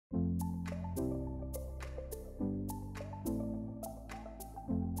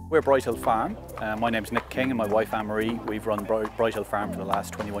We're Bright Hill Farm. My name's Nick King and my wife Anne-Marie. We've run Bright Hill Farm for the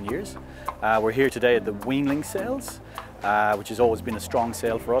last 21 years. We're here today at the Weanling Sales, which has always been a strong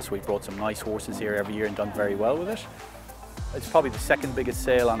sale for us. We've brought some nice horses here every year and done very well with it. It's probably the second biggest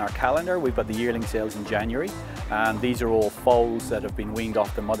sale on our calendar. We've got the yearling sales in January, and these are all foals that have been weaned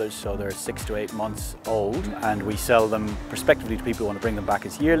off their mothers, so they're 6 to 8 months old, and we sell them prospectively to people who want to bring them back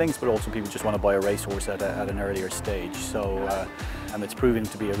as yearlings, but also people who just want to buy a racehorse at an earlier stage. So, and it's proving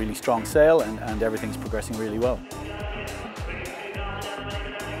to be a really strong sale, and everything's progressing really well.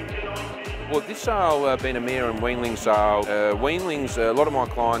 Well, this sale being a mare and weanling sale, weanlings, a lot of my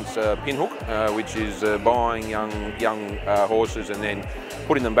clients pinhook, which is buying young horses and then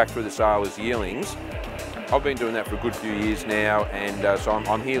putting them back through the sale as yearlings. I've been doing that for a good few years now, and so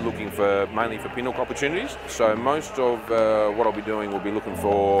I'm here looking mainly for pinhook opportunities. So most of what I'll be doing will be looking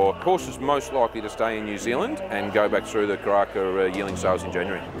for horses most likely to stay in New Zealand and go back through the Karaka yearling sales in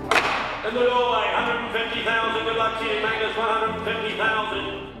January. In the doorway, 150,000, good luck to you, Magnus,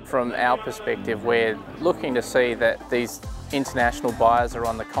 150,000. From our perspective, we're looking to see that these international buyers are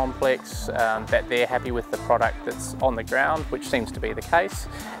on the complex, that they're happy with the product that's on the ground, which seems to be the case.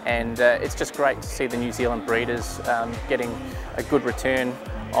 And it's just great to see the New Zealand breeders getting a good return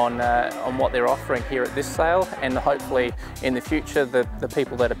on what they're offering here at this sale, and hopefully in the future the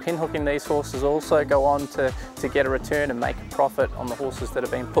people that are pinhooking these horses also go on to get a return and make a profit on the horses that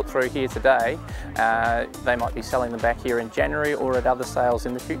have been put through here today. They might be selling them back here in January or at other sales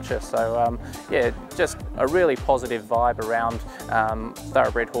in the future. So yeah, just a really positive vibe around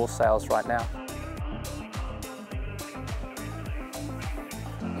thoroughbred horse sales right now.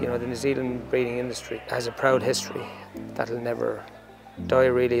 You know, the New Zealand breeding industry has a proud history that'll never die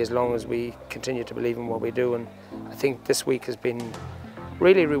really, as long as we continue to believe in what we do. And I think this week has been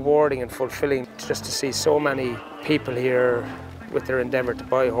really rewarding and fulfilling, just to see so many people here with their endeavour to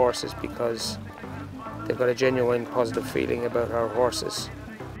buy horses because they've got a genuine positive feeling about our horses.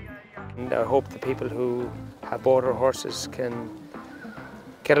 And I hope the people who have bought our horses can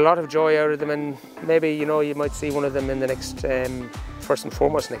get a lot of joy out of them, and maybe, you know, you might see one of them in the next, first and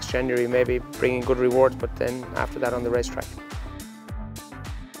foremost next January, maybe bringing good rewards, but then after that on the racetrack.